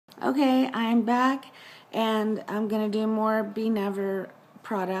Okay, I'm back and I'm going to do more Be Never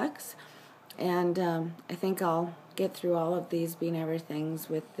products, and I think I'll get through all of these Be Never things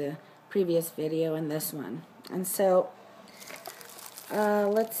with the previous video and this one. And so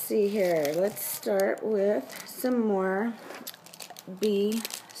let's see here. Let's start with some more Be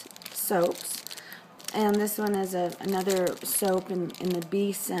soaps, and this one is another soap in the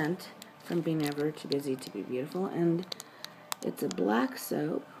Be scent from Be Never, Too Busy to Be Beautiful, and it's a black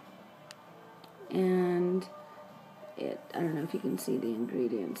soap. And I don't know if you can see the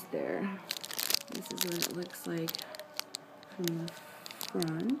ingredients there. This is what it looks like from the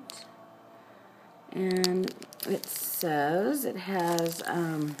front. And it says it has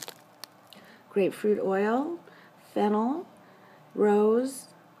grapefruit oil, fennel, rose,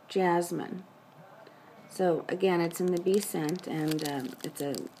 jasmine. So again, it's in the Be scent, and it's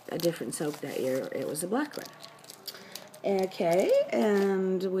a different soap that year. It was a black one. Okay,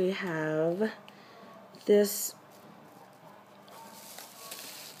 and we have this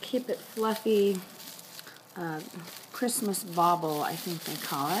Keep It Fluffy Christmas Bauble, I think they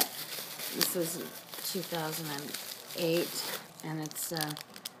call it. This is 2008, and it's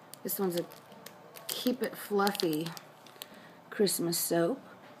this one's a Keep It Fluffy Christmas soap,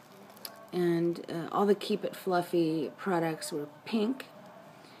 and all the Keep It Fluffy products were pink,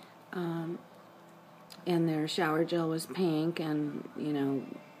 and their shower gel was pink, and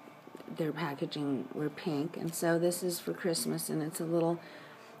their packaging were pink. And so this is for Christmas, and it's a little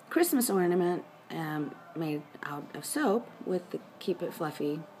Christmas ornament made out of soap with the Keep It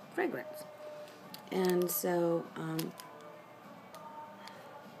Fluffy fragrance. And so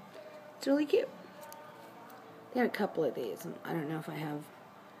it's really cute. They had a couple of these, and I don't know if I have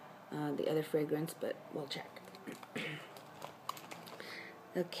the other fragrance, but we'll check.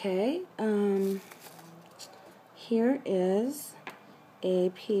 Okay, here is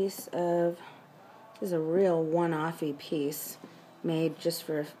a piece of, this is a real one-offy piece made just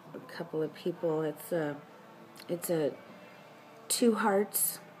for a couple of people. It's a Two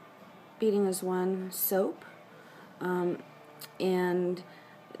Hearts Beating as One soap, and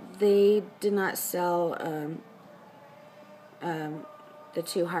they did not sell the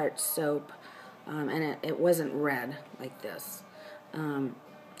Two Hearts soap, and it wasn't red like this.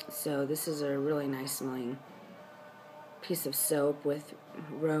 So this is a really nice smelling piece of soap with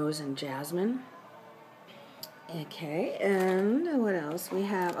rose and jasmine. Okay, and what else we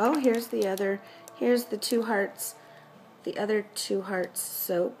have? Oh, here's the Two Hearts, the other Two Hearts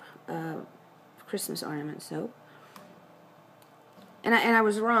soap, Christmas ornament soap. And I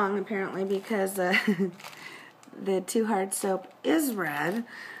was wrong, apparently, because the Two Hearts soap is red,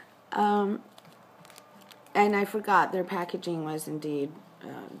 and I forgot their packaging was indeed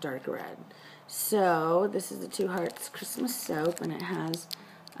dark red. So this is the Two Hearts Christmas soap, and it has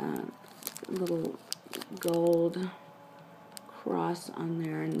a little gold cross on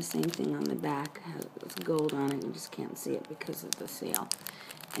there, and the same thing on the back. It has gold on it. You just can't see it because of the seal.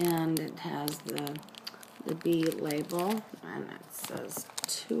 And it has the Be label, and it says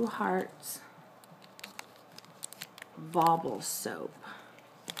Two Hearts Bauble soap.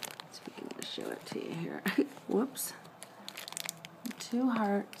 Let's see if we can show it to you here. Whoops. Two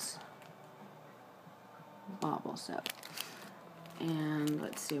Hearts Bauble soap. And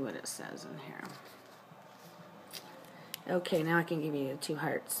let's see what it says in here. Okay, now I can give you the Two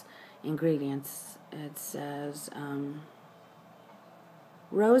Hearts ingredients. It says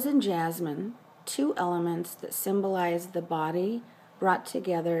rose and jasmine, two elements that symbolize the body brought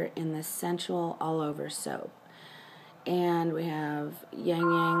together in the sensual all-over soap. And we have Yang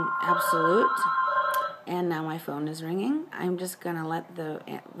Yang Absolute. And now my phone is ringing. I'm just going to let the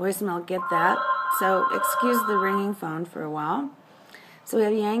voicemail get that. So excuse the ringing phone for a while. So we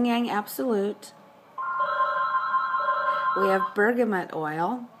have Yang Yang Absolute. We have bergamot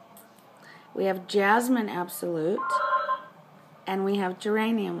oil. We have jasmine absolute. And we have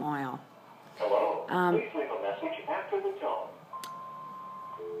geranium oil. Hello. Please leave a message after the tone.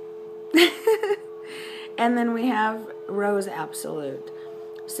 And then we have rose absolute.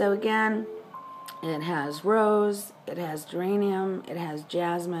 So again, it has rose, it has geranium, it has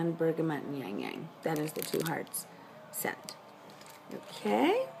jasmine, bergamot, and Yang Yang. That is the Two Hearts scent.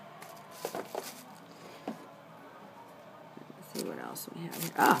 Okay. Let's see what else we have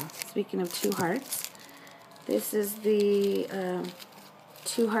here. Oh, speaking of Two Hearts, this is the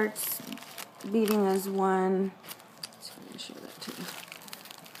Two Hearts Beating as One. Let's see if I can show that to you.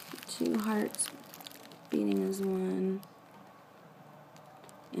 Two Hearts Beating as One.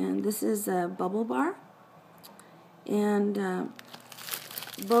 And this is a bubble bar. And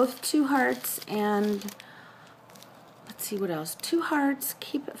both Two Hearts and see what else. 2 hearts,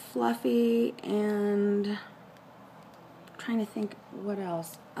 keep it fluffy, and I'm trying to think what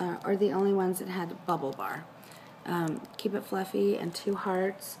else are the only ones that had a bubble bar. Keep it fluffy and 2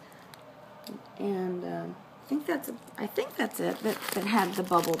 hearts, and I think that's it that had the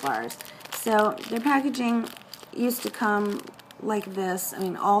bubble bars. So their packaging used to come like this. I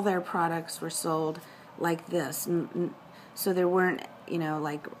mean, all their products were sold like this. So there weren't, you know,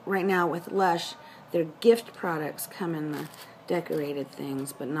 like right now with Lush, their gift products come in the decorated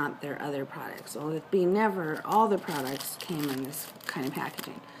things, but not their other products. Well, with Be Never, all the products came in this kind of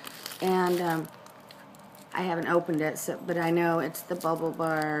packaging. And I haven't opened it, but I know it's the bubble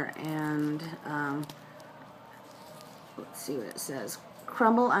bar, and let's see what it says.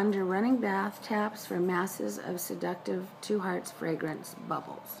 Crumble under running bath taps for masses of seductive 2 hearts fragrance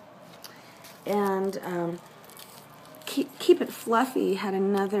bubbles. And Keep It Fluffy had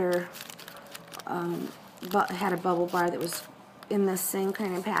another, had a bubble bar that was in the same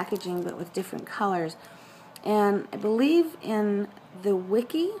kind of packaging but with different colors. And I believe in the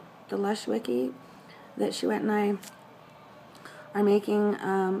wiki, the Lush wiki, that Chouette and I are making,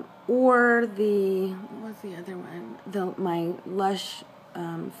 or the, what was the other one? My Lush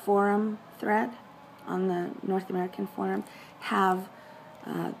forum thread on the North American forum have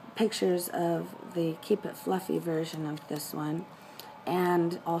pictures of the Keep It Fluffy version of this one,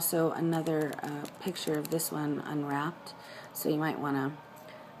 and also another picture of this one unwrapped. So you might want to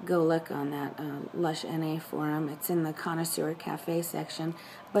go look on that Lush NA forum. It's in the Connoisseur Cafe section.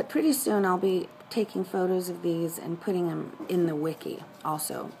 But pretty soon I'll be taking photos of these and putting them in the wiki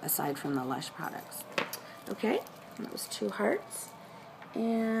also, aside from the Lush products. Okay, that was 2 hearts.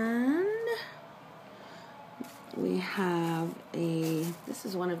 And we have this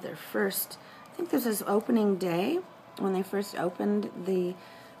is one of their first, I think this is opening day, when they first opened the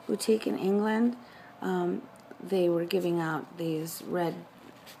boutique in England. They were giving out these red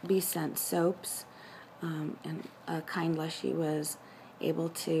bee scent soaps, and Kind Lushy was able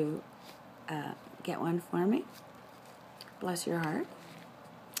to get one for me. Bless your heart.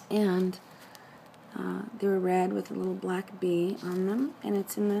 And they were red with a little black bee on them, and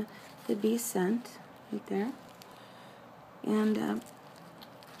it's in the bee scent right there. And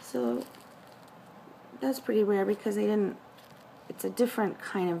so that's pretty rare because they didn't, it's a different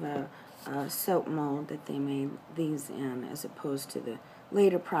kind of a soap mold that they made these in, as opposed to the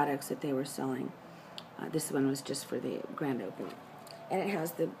later products that they were selling. This one was just for the grand opening. And it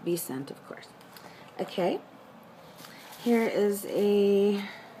has the bee scent, of course. Okay. Here's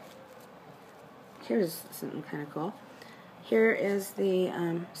something kind of cool. Here is the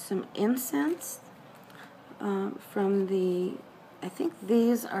some incense from the, I think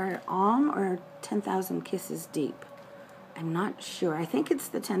these are Om or 10,000 Kisses Deep. I'm not sure. I think it's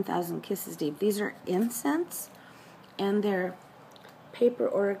the 10,000 Kisses Deep. These are incense, and they're paper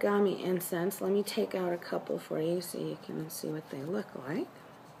origami incense. Let me take out a couple for you so you can see what they look like.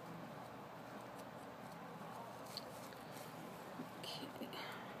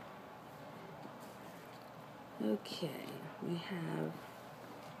 Okay, we have,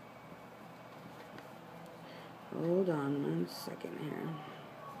 hold on 1 second here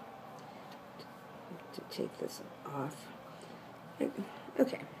to take this off.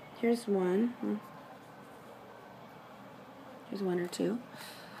 Okay, here's one. Here's 1 or 2.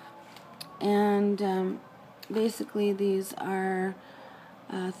 And basically these are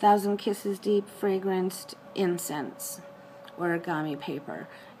 1,000 Kisses Deep fragranced incense origami paper.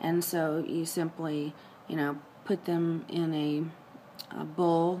 And so you simply, you know, put them in a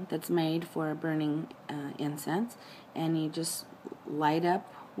bowl that's made for burning incense, and you just light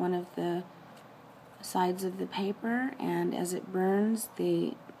up one of the sides of the paper, and as it burns,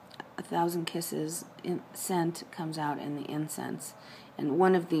 the 1,000 Kisses scent comes out in the incense. And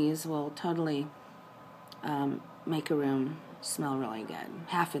one of these will totally make a room smell really good.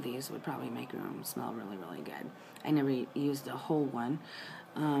 Half of these would probably make a room smell really, really good. I never used a whole one.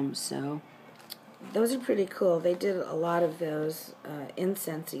 So those are pretty cool. They did a lot of those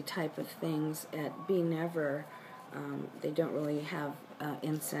incense-y type of things at Be Never. They don't really have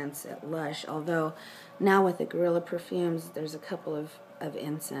incense at Lush, although now with the Gorilla perfumes, there's a couple of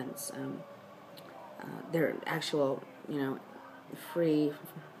incense. They're actual, you know,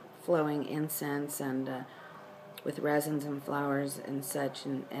 free-flowing incense, and with resins and flowers and such,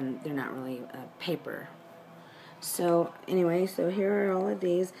 and they're not really paper. So anyway, so here are all of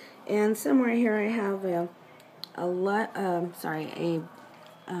these, and somewhere here I have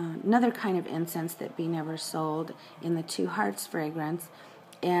another kind of incense that Be Never sold in the 2 Hearts fragrance,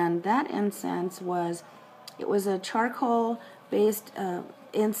 and that incense was a charcoal-based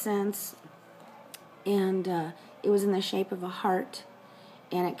incense, and it was in the shape of a heart,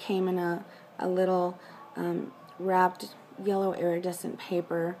 and it came in a little wrapped yellow iridescent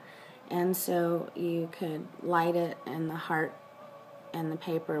paper, and so you could light it, and the heart and the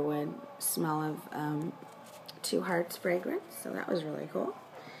paper would smell of Two Hearts fragrance. So that was really cool.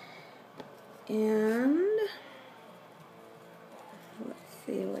 And let's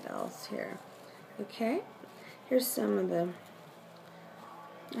see what else here. Okay, here's some of the,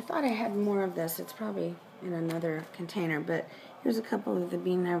 I thought I had more of this. It's probably in another container, but here's a couple of the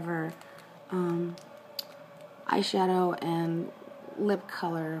Be Never eyeshadow and lip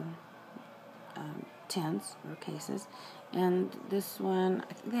color tints or cases. And this one,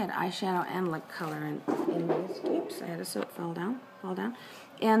 I think they had eyeshadow and lip color in these. Oops, I had a soap fall down.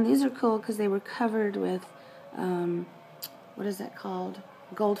 And these are cool because they were covered with, what is that called?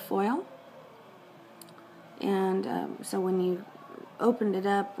 Gold foil. And so when you opened it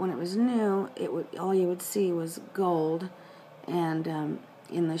up when it was new, all you would see was gold, and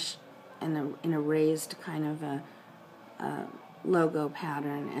in a raised kind of a logo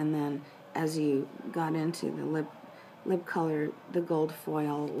pattern. And then as you got into the lip color, the gold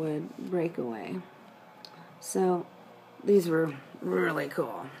foil would break away. So these were really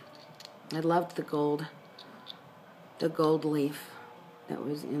cool. I loved the gold leaf that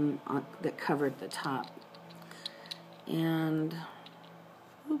was that covered the top. And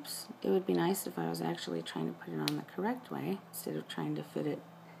oops, it would be nice if I was actually trying to put it on the correct way instead of trying to fit it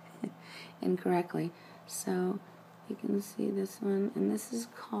incorrectly. So you can see this one, and this is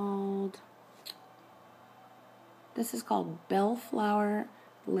called Bellflower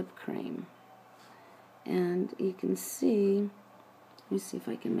Lip Cream. And you can see, let me see if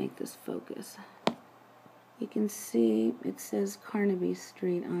I can make this focus. You can see it says Carnaby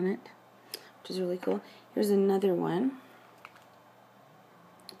Street on it, which is really cool. Here's another one.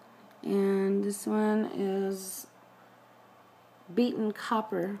 And this one is Beaten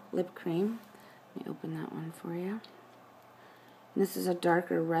Copper Lip Cream. Let me open that one for you. And this is a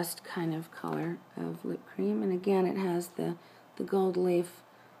darker rust kind of color of lip cream. And again, it has the gold leaf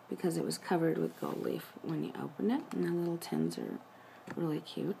because it was covered with gold leaf when you open it. And the little tins are really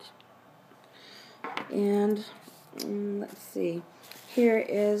cute. And let's see. Here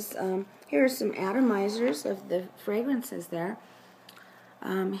are some atomizers of the fragrances there.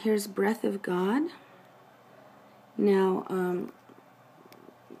 Here's Breath of God. Now,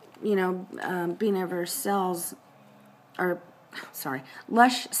 Be Never sells,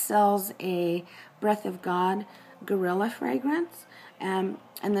 Lush sells a Breath of God Gorilla fragrance, and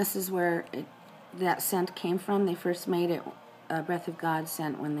this is where that scent came from. They first made it Breath of God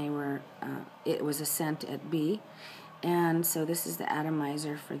scent when they were, it was a scent at B, and so this is the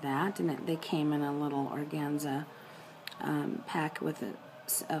atomizer for that, and they came in a little organza pack with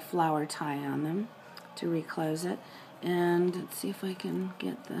a flower tie on them to reclose it. And let's see if I can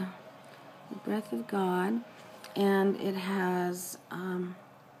get the Breath of God. And it has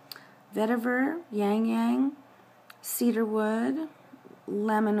vetiver, yang yang, cedarwood,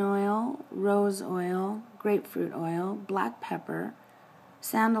 lemon oil, rose oil, grapefruit oil, black pepper,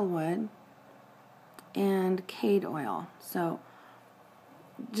 sandalwood, and cade oil. So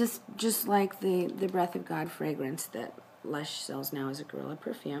just like the Breath of God fragrance that Lush sells now as a Gorilla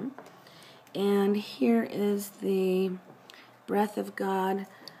perfume. And here is the Breath of God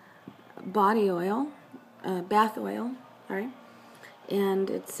body oil, bath oil, sorry. And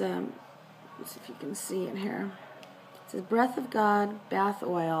it's, let's see if you can see it here. It says Breath of God bath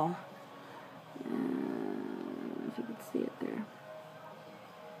oil. If you can see it there.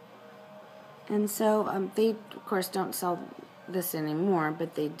 And so they, of course, don't sell this anymore,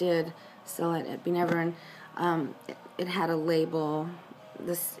 but they did sell it at Be Never, and it had a label,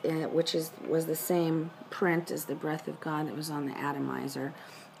 which was the same print as the Breath of God that was on the atomizer,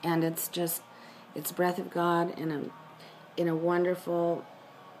 and it's Breath of God in a wonderful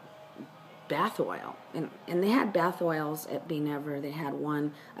bath oil, and they had bath oils at Be Never. They had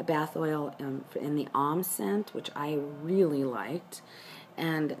a bath oil in the Om scent, which I really liked,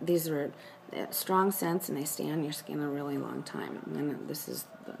 and these are strong scents, and they stay on your skin a really long time. And then this is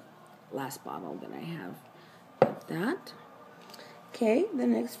the last bottle that I have of that. Okay, the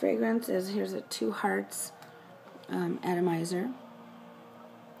next fragrance is, here's a Two Hearts atomizer,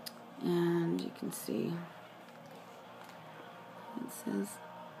 and you can see it says,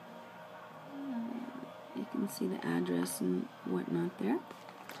 you can see the address and whatnot there,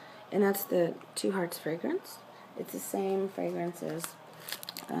 and that's the Two Hearts fragrance. It's the same fragrance as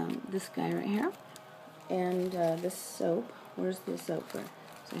this guy right here, and this soap. Where's the soap for?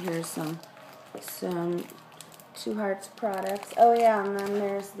 So here's some Two Hearts products. Oh yeah, and then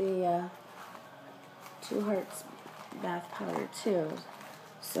there's the Two Hearts bath powder too.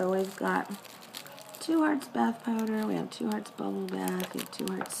 So we've got Two Hearts bath powder, we have Two Hearts bubble bath, we have Two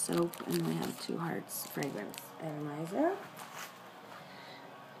Hearts soap, and we have Two Hearts fragrance atomizer.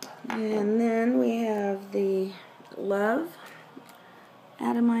 And then we have the Love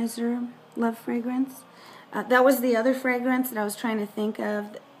atomizer, Love fragrance. That was the other fragrance that I was trying to think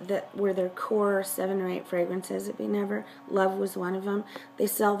of that were their core 7 or 8 fragrances at Be Never. Love was one of them. They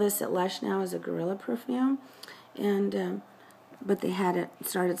sell this at Lush now as a Gorilla perfume, and but they had it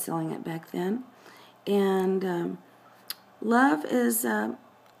started selling it back then. And Love is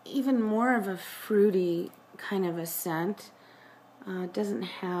even more of a fruity kind of a scent. It doesn't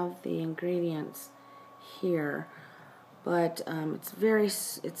have the ingredients here, but it's very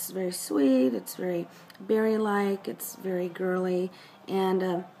sweet. It's very berry-like. It's very girly,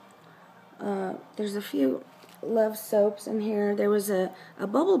 and there's a few Love soaps in here. There was a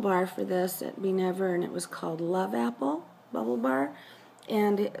bubble bar for this at Be Never, and it was called Love Apple Bubble Bar,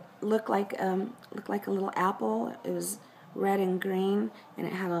 and it looked like a little apple. It was red and green, and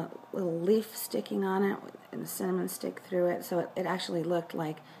it had a little leaf sticking on it and a cinnamon stick through it, so it actually looked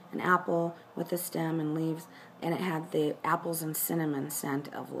like an apple with a stem and leaves, and it had the apples and cinnamon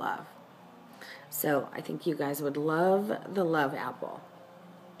scent of love. So I think you guys would love the Love Apple.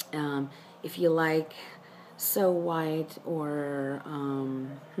 If you like So White or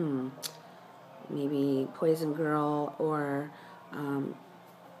maybe Poison Girl or a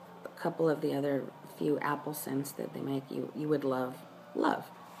couple of the other few apple scents that they make, you would love Love.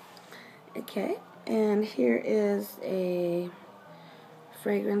 Okay, and here is a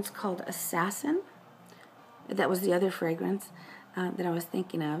fragrance called Assassin. That was the other fragrance that I was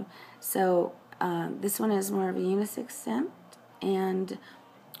thinking of. So this one is more of a unisex scent, and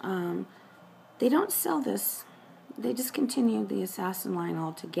they don't sell this. They discontinued the Assassin line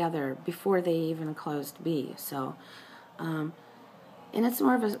altogether before they even closed B. So, and it's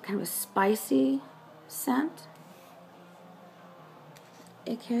more of a kind of a spicy scent.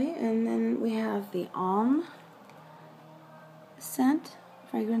 Okay, and then we have the Alm scent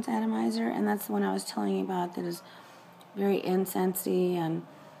fragrance atomizer, and that's the one I was telling you about that is very incensey and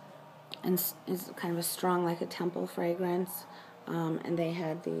is kind of a strong, like a temple fragrance. And they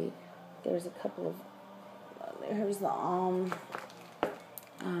had there's a couple of, here's the Alm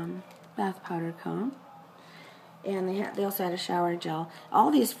bath powder cone, and they also had a shower gel.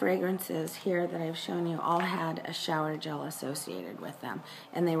 All these fragrances here that I've shown you all had a shower gel associated with them,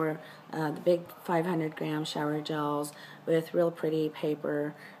 and they were the big 500-gram shower gels with real pretty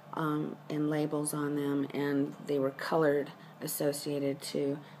paper and labels on them, and they were colored associated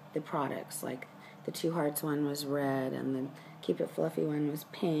to the products. Like the Two Hearts one was red, and the Keep It Fluffy one was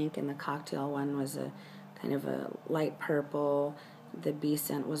pink, and the cocktail one was a kind of a light purple. The Bee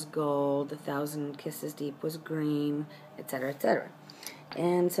scent was gold. The 1,000 Kisses Deep was green, etc., etc.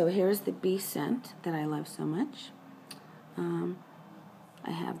 And so here's the Bee scent that I love so much. I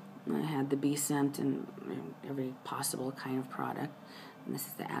had the Bee scent in every possible kind of product. And this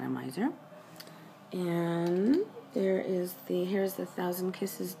is the atomizer. And here's the 1,000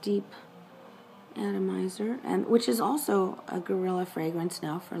 Kisses Deep atomizer, and which is also a Gorilla fragrance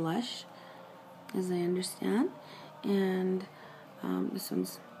now for Lush, as I understand. And this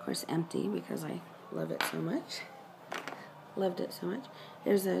one's, of course, empty because I love it so much. Loved it so much.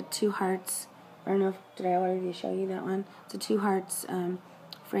 There's a Two Hearts, I don't know, did I already show you that one? It's a Two Hearts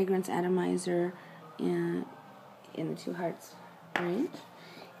fragrance atomizer in the Two Hearts range.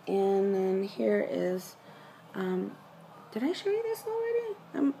 And then here is, did I show you this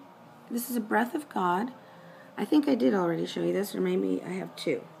already? This is a Breath of God. I think I did already show you this, or maybe I have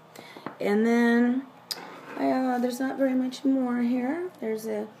two. And then there's not very much more here. There's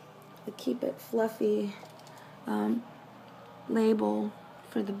a Keep It Fluffy label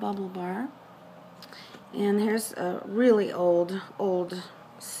for the bubble bar. And here's a really old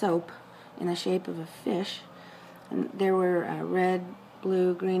soap in the shape of a fish. And there were red,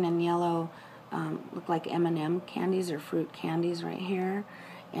 blue, green, and yellow, look like M&M candies or fruit candies right here.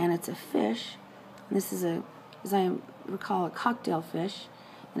 And it's a fish. And this is as I recall, a cocktail fish.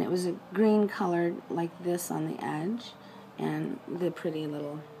 And it was a green colored like this on the edge, and the pretty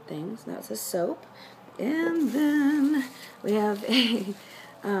little things. That's a soap. And then we have a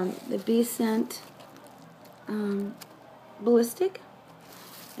the Bee scent ballistic,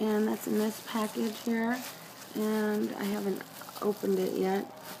 and that's in this package here. And I haven't opened it yet.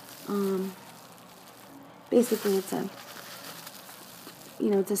 Basically, it's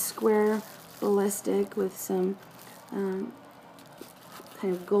a square ballistic with some kind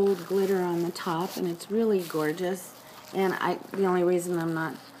of gold glitter on the top, and it's really gorgeous. And the only reason I'm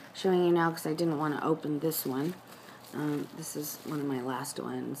not showing you now because I didn't want to open this one. This is one of my last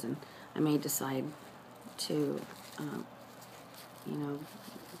ones, and I may decide to, you know,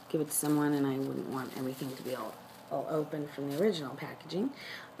 give it to someone, and I wouldn't want everything to be all open from the original packaging.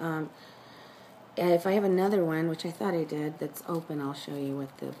 If I have another one, which I thought I did, that's open, I'll show you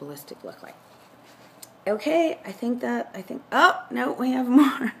what the ballistic look like. Okay, I think, oh, no, we have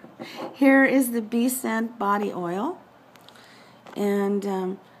more. Here is the Bee Scent body oil.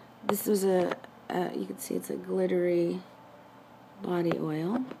 And this was you can see it's a glittery body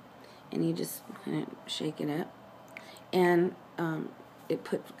oil. And you just kind of shake it up. And it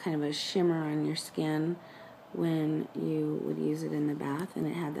put kind of a shimmer on your skin when you would use it in the bath. And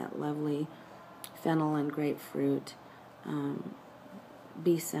it had that lovely fennel and grapefruit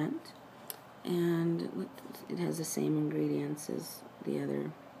bee scent. And it has the same ingredients as the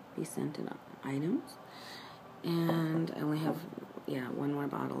other bee scented items. And I only have, one more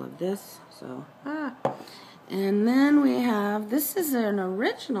bottle of this. So, And then we have, this is an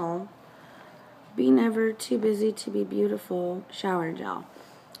original Be Never Too Busy to Be Beautiful shower gel.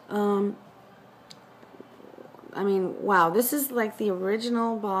 I mean, wow, this is like the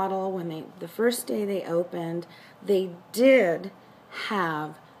original bottle. When the first day they opened, they did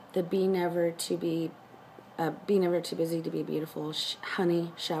have the Be Never Too Busy to Be Beautiful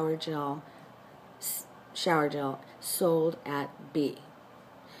honey shower gel sold at B.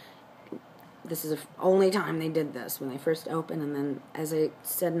 This is the only time they did this, when they first opened, and then, as I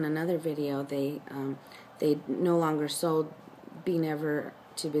said in another video, they no longer sold Be Never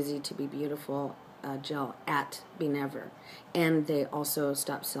Too Busy to Be Beautiful gel at Be Never, and they also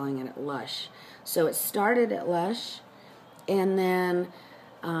stopped selling it at Lush. So it started at Lush, and then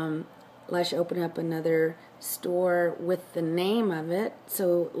Lush opened up another store with the name of it,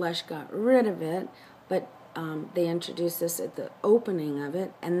 so Lush got rid of it, but they introduced this at the opening of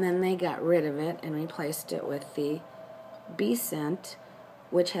it, and then they got rid of it and replaced it with the Bee Scent,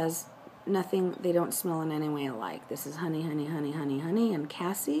 which has nothing, they don't smell in any way alike. This is honey, honey, honey, honey, honey, and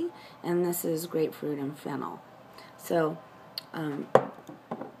cassie, and this is grapefruit and fennel. So,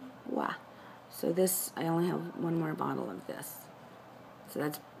 wow. So this, I only have one more bottle of this. So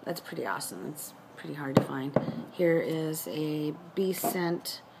that's pretty awesome. It's pretty hard to find. Here is a Bee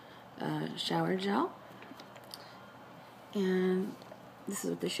Scent shower gel. And this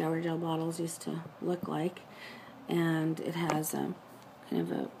is what the shower gel bottles used to look like. And it has kind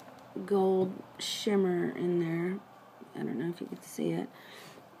of a gold shimmer in there. I don't know if you can see it.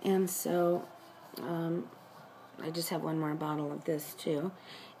 And so I just have one more bottle of this too.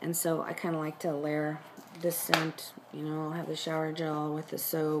 And so I kind of like to layer this scent. You know, I'll have the shower gel with the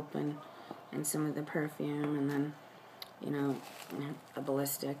soap and some of the perfume, and then, you know, a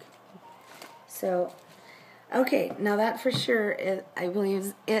ballistic. So, okay, now that for sure, I believe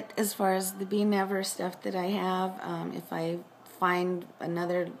is it as far as the Be Never stuff that I have. If I find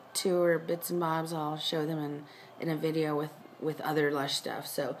another two or bits and bobs, I'll show them in a video with other Lush stuff.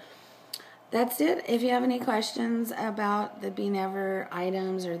 So that's it. If you have any questions about the Be Never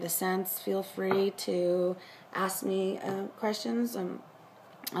items or the scents, feel free to ask me questions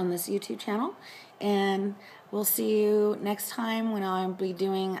on this YouTube channel. And we'll see you next time when I'll be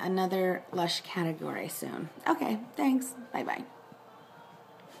doing another Lush category soon. Okay, thanks. Bye-bye.